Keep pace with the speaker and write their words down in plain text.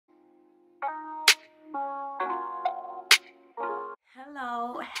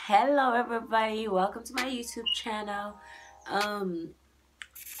Hello everybody, welcome to my YouTube channel.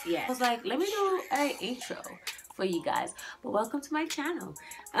 Yeah, I was like, let me do an intro for you guys, but welcome to my channel.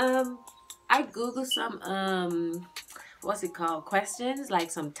 I googled some what's it called, questions, like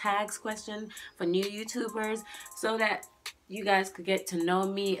some tags question for new YouTubers, so that you guys could get to know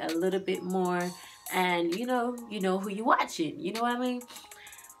me a little bit more, and you know who you're watching, you know what I mean?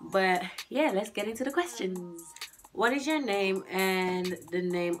 But yeah, let's get into the questions. What is your name and the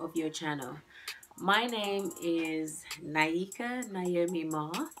name of your channel? My name is Naika Naomi Ma.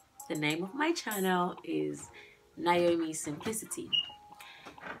 The name of my channel is Naomi Simplicity.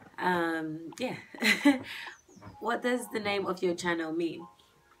 Yeah. What does the name of your channel mean?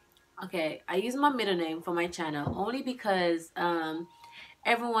 Okay, I use my middle name for my channel only because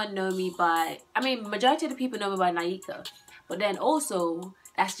everyone know me by, majority of the people know me by Naika, but then also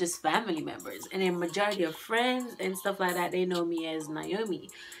that's just family members, and then majority of friends and stuff like that, they know me as Naomi.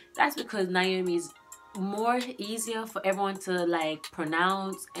 That's because Naomi is more easier for everyone to like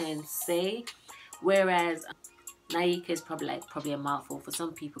pronounce and say, whereas Naika is probably a mouthful for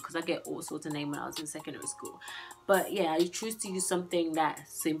some people, because I get all sorts of names when I was in secondary school. But yeah, I choose to use something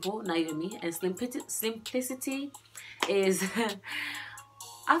that's simple, Naomi, and simplicity is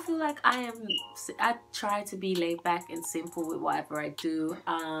I feel like I try to be laid back and simple with whatever I do,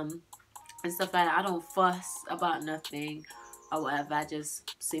 and stuff like that. I don't fuss about nothing or whatever. I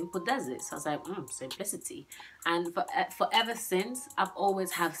just simple does it. So I was like, simplicity. And forever since, I've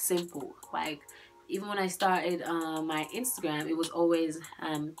always have simple. Like even when I started my Instagram, it was always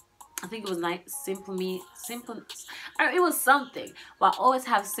I think it was like simple. It was something, but I always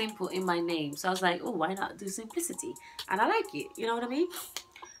have simple in my name. So I was like, oh, why not do simplicity? And I like it. You know what I mean?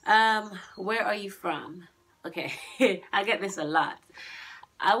 Where are you from? Okay, I get this a lot.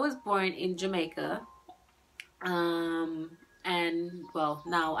 I was born in Jamaica, and well,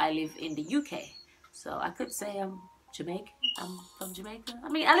 now I live in the UK. So I could say I'm Jamaican. I'm from Jamaica. I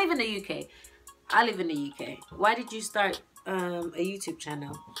mean, I live in the UK. I live in the UK. Why did you start a YouTube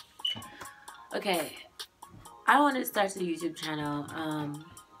channel? Okay, I wanted to start a YouTube channel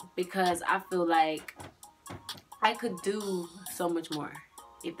because I feel like I could do so much more,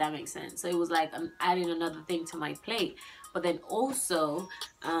 if that makes sense. So it was like I'm adding another thing to my plate. But then also,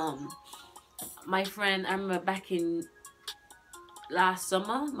 my friend, I remember back in last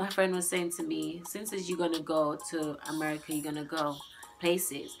summer, my friend was saying to me, since you're gonna go to America, you're gonna go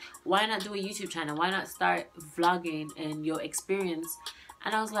places, why not do a YouTube channel? Why not start vlogging and your experience?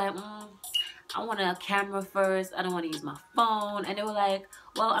 And I was like, I want a camera first. I don't want to use my phone. And they were like,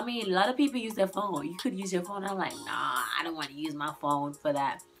 well, I mean, a lot of people use their phone. You could use your phone. I'm like, nah, I don't want to use my phone for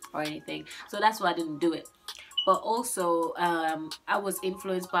that or anything. So that's why I didn't do it. But also, I was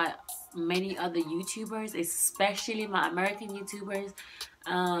influenced by many other YouTubers, especially my American YouTubers.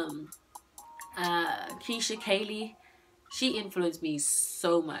 Keisha Kaylee, she influenced me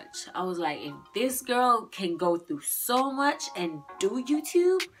so much. I was like, if this girl can go through so much and do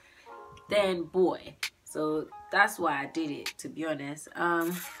YouTube, then boy. So that's why I did it, to be honest.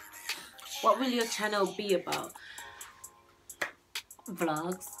 What will your channel be about?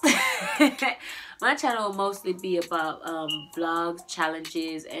 Vlogs. My channel will mostly be about vlogs,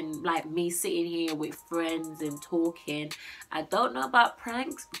 challenges, and like me sitting here with friends and talking. I don't know about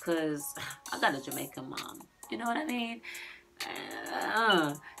pranks because I got a Jamaican mom, you know what I mean?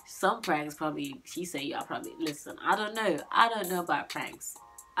 Some pranks probably, she said, y'all probably listen. I don't know about pranks.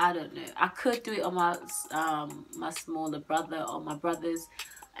 I don't know. I could do it on my smaller brother or my brothers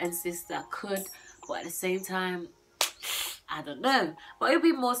and sister. I could, but at the same time, I don't know. But it'll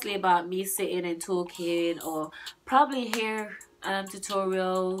be mostly about me sitting and talking, or probably hair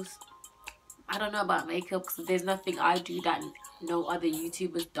tutorials. I don't know about makeup because there's nothing I do that no other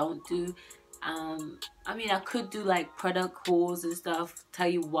YouTubers don't do. I mean, I could do like product hauls and stuff, tell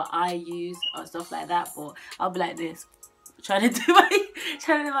you what I use or stuff like that, but I'll be like this, trying to do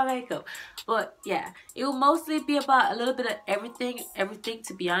my makeup. But yeah, it will mostly be about a little bit of everything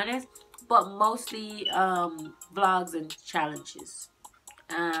to be honest, but mostly vlogs and challenges.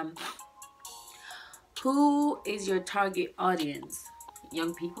 Who is your target audience?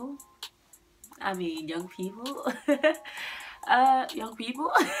 Young people? I mean, young people. Young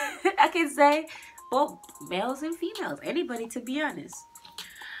people. I can say both males and females, anybody, to be honest.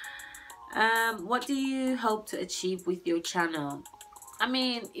 What do you hope to achieve with your channel? I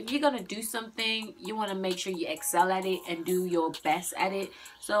mean, if you're gonna do something, you want to make sure you excel at it and do your best at it.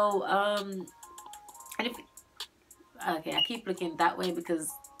 So and if okay, I keep looking that way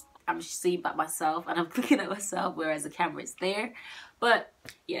because I'm seeing by myself and I'm looking at myself, whereas the camera is there. But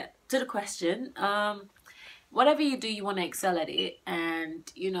yeah, to the question, whatever you do, you want to excel at it.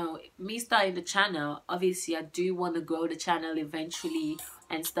 And you know, me starting the channel, obviously I do want to grow the channel eventually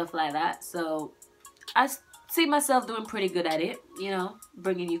and stuff like that. So I see myself doing pretty good at it, you know,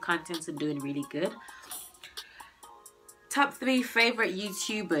 bringing you content and doing really good. Top 3 favorite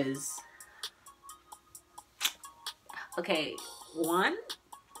YouTubers. Okay, 1,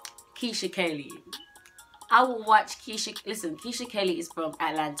 Keisha Kaylee. I will watch Keisha. Listen, Keisha Kaylee is from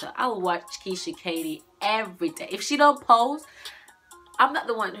Atlanta. I will watch Keisha Kaylee every day. If she don't post, I'm not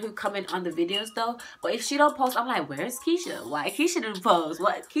the one who comment on the videos though. But if she don't post, I'm like, where's Keisha? Why Keisha didn't post?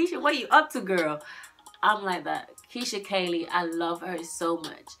 What Keisha? What are you up to, girl? I'm like that. Keisha Kaylee, I love her so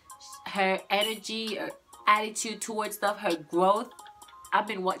much. Her energy, her attitude towards stuff, her growth. I've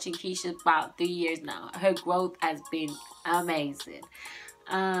been watching Keisha about 3 years now. Her growth has been amazing.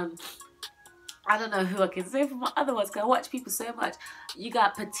 I don't know who I can say for my other ones, because I watch people so much. You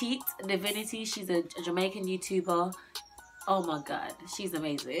got Petite Divinity. She's a Jamaican YouTuber. Oh my god, she's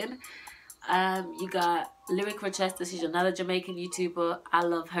amazing. You got Lyric Rochester. She's another Jamaican YouTuber. I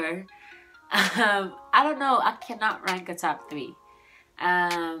love her. I don't know. I cannot rank a top 3.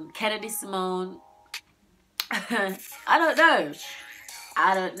 Kennedy Simone. I don't know.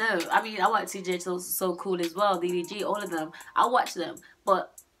 I mean, I watch CJ So Cool as well. DDG, all of them. I watch them.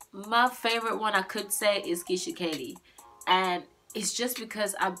 But my favorite one I could say is Keisha Kaylee. And it's just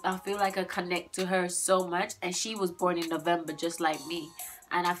because I feel like I connect to her so much. And she was born in November just like me.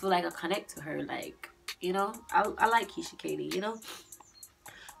 And I feel like I connect to her. Like, you know, I like Keisha Kaylee, you know.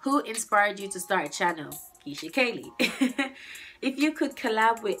 Who inspired you to start a channel? Keisha Kaylee. If you could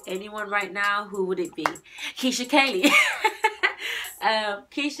collab with anyone right now, who would it be? Keisha Kaylee.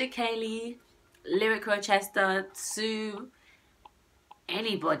 Keisha Kaylee, Lyric Rochester, Sue,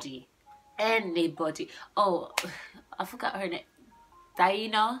 anybody. Oh, I forgot her name.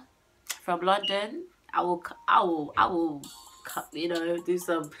 Diana from London. I will, you know, do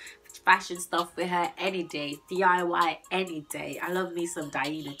some fashion stuff with her any day. DIY any day. I love me some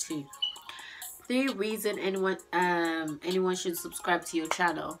Diana too. 3 reasons anyone should subscribe to your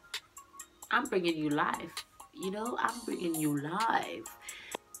channel. I'm bringing you live. You know, I'm bringing you live.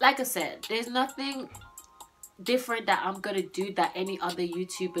 Like I said, there's nothing different that I'm gonna do that any other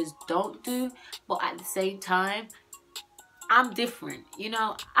YouTubers don't do, but at the same time, I'm different. You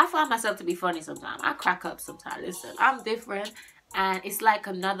know, I find myself to be funny sometimes. I crack up sometimes. Listen, I'm different, and it's like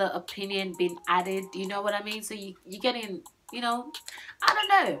another opinion being added. You know what I mean? So you getting, you know, I don't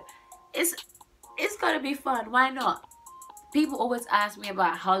know. It's gonna be fun. Why not? People always ask me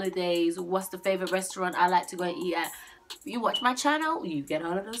about holidays. What's the favorite restaurant I like to go and eat at? You watch my channel, you get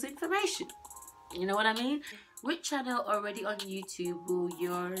all of those information. You know what I mean? Which channel already on YouTube will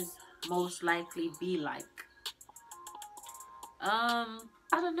yours most likely be like? I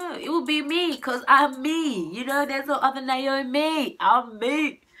don't know. It will be me, because I'm me. You know, there's no other Naomi. I'm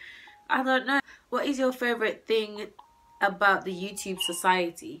me. I don't know. What is your favorite thing about the YouTube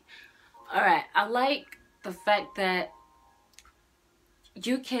society? Alright, I like the fact that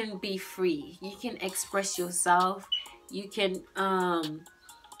you can be free. You can express yourself. You can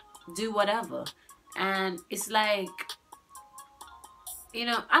do whatever. And it's like, you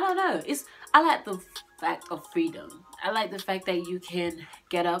know, I don't know. I like the fact of freedom. I like the fact that you can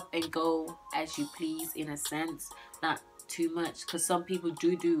get up and go as you please, in a sense. Not too much, because some people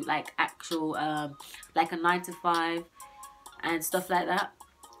do like actual like a 9-to-5 and stuff like that.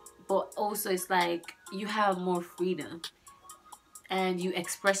 But also it's like you have more freedom and you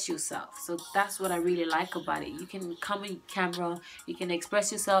express yourself. So that's what I really like about it. You can come in camera, you can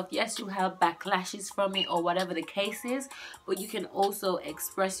express yourself. Yes, you have backlashes from it or whatever the case is, but you can also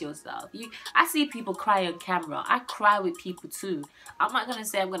express yourself. I see people cry on camera. I cry with people too. I'm not gonna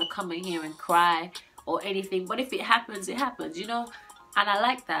say I'm gonna come in here and cry or anything, but if it happens, it happens, you know. And I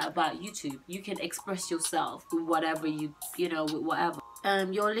like that about YouTube. You can express yourself with whatever you know, with whatever.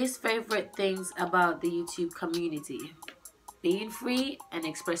 Your least favorite things about the YouTube community? Being free and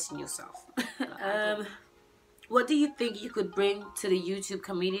expressing yourself. What do you think you could bring to the YouTube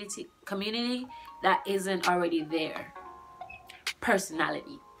community that isn't already there?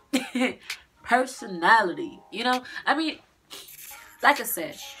 Personality. Personality. You know, I mean, like I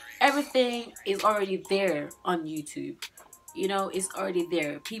said, everything is already there on YouTube. You know, it's already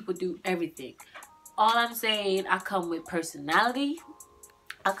there. People do everything. All I'm saying, I come with personality.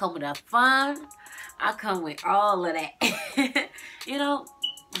 I come with fun. I come with all of that. You know,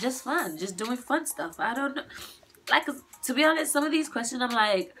 just fun. Just doing fun stuff. I don't know. Like, to be honest, some of these questions, I'm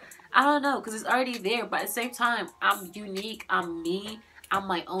like, I don't know, because it's already there. But at the same time, I'm unique. I'm me. I'm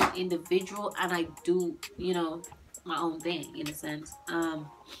my own individual. And I do, you know, my own thing, in a sense.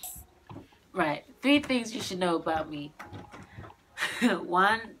 Right. 3 things you should know about me.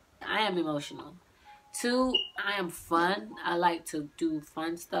 1, I am emotional. 2, I am fun. I like to do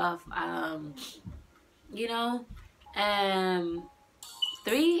fun stuff. You know, and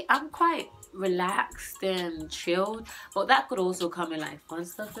 3, I'm quite relaxed and chilled, but that could also come in like fun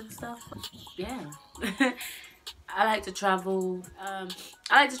stuff and stuff. Yeah. I like to travel. I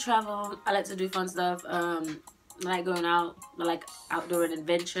like to do fun stuff. I like going out. I like outdoor and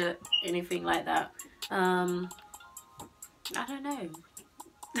adventure, anything like that. I don't know.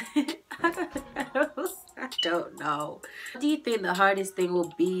 I don't know. What do you think the hardest thing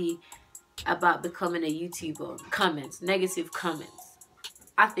will be about becoming a YouTuber? Comments, negative comments.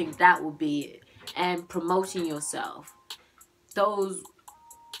 I think that will be it. And promoting yourself. Those,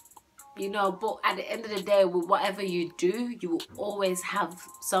 you know, but at the end of the day, with whatever you do, you will always have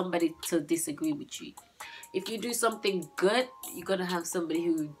somebody to disagree with you. If you do something good, you're gonna have somebody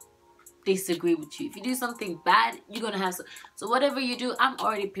who disagree with you. If you do something bad, you're gonna have so whatever you do, I'm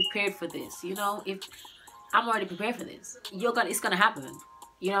already prepared for this. You know, if I'm already prepared for this, it's gonna happen.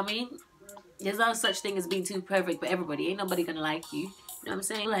 You know what I mean? There's no such thing as being too perfect for everybody. Ain't nobody gonna like you. You know what I'm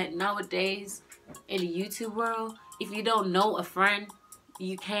saying? Like nowadays in the YouTube world, if you don't know a friend,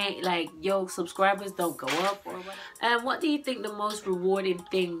 you can't, like, your subscribers don't go up or whatever. And what do you think the most rewarding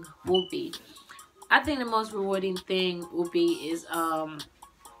thing will be? I think the most rewarding thing will be is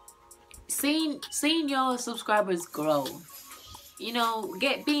seeing your subscribers grow. You know,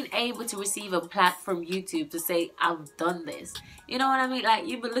 being able to receive a plaque from YouTube to say, I've done this. You know what I mean? Like,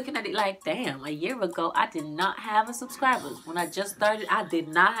 you've been looking at it like, damn, a year ago, I did not have a subscribers. When I just started, I did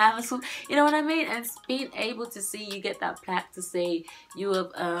not have a you know what I mean? And being able to see you get that plaque to say you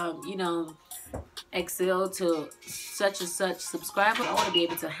have, you know, excelled to such and such subscriber. I want to be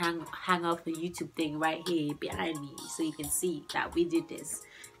able to hang up the YouTube thing right here behind me so you can see that we did this,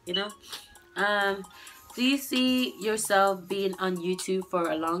 you know? Do you see yourself being on YouTube for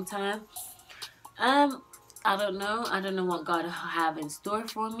a long time? I don't know. I don't know what God have in store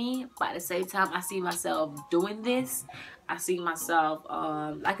for me. But at the same time, I see myself doing this. I see myself,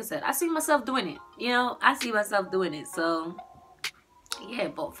 like I said, I see myself doing it. You know, I see myself doing it. So, yeah.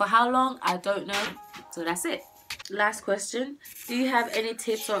 But for how long, I don't know. So that's it. Last question. Do you have any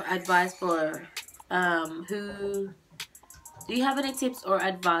tips or advice for Do you have any tips or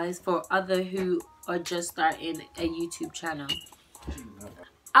advice for others who are just starting a YouTube channel?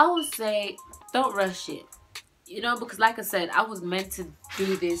 I would say don't rush it. You know, because like I said, I was meant to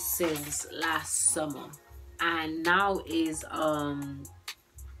do this since last summer. And now is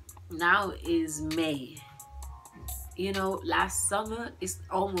May. You know, last summer, it's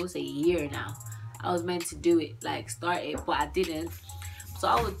almost a year now. I was meant to do it, like start it, but I didn't. So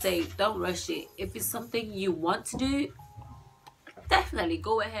I would say don't rush it. If it's something you want to do, definitely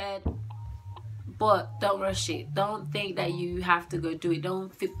go ahead, but don't rush it. Don't think that you have to go do it.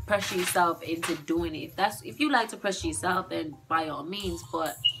 Don't pressure yourself into doing it. If you like to pressure yourself, then by all means.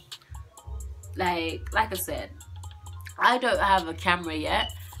 But like I said, I don't have a camera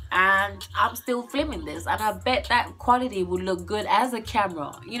yet, and I'm still filming this, and I bet that quality will look good as a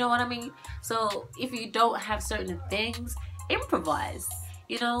camera. You know what I mean? So if you don't have certain things, improvise.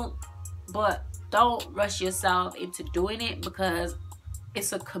 You know, but don't rush yourself into doing it, because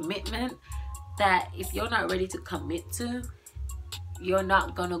it's a commitment that if you're not ready to commit to, you're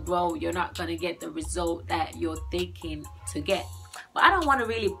not gonna grow. You're not gonna get the result that you're thinking to get. But I don't want to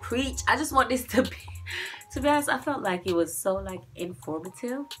really preach. I just want this to be honest, I felt like it was so like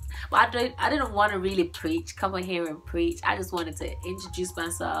informative. But I didn't want to really preach, come on here and preach. I just wanted to introduce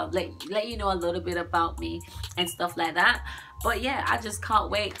myself, let you know a little bit about me and stuff like that. But yeah, I just can't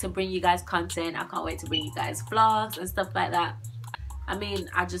wait to bring you guys content. I can't wait to bring you guys vlogs and stuff like that. I mean,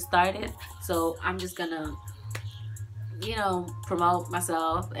 I just started, so I'm just gonna, you know, promote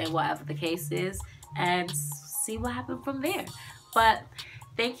myself and whatever the case is, and see what happens from there. But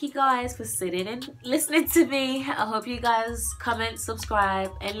thank you guys for sitting and listening to me. I hope you guys comment,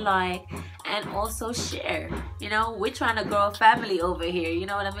 subscribe, and like, and also share. You know, we're trying to grow a family over here, you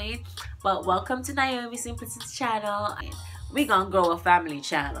know what I mean? But welcome to Naomi Simpleton's channel. We're gonna grow a family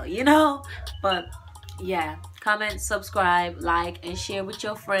channel, you know? But yeah, comment, subscribe, like, and share with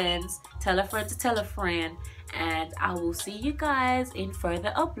your friends. Tell a friend to tell a friend. And I will see you guys in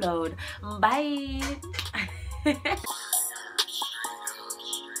further upload. Bye.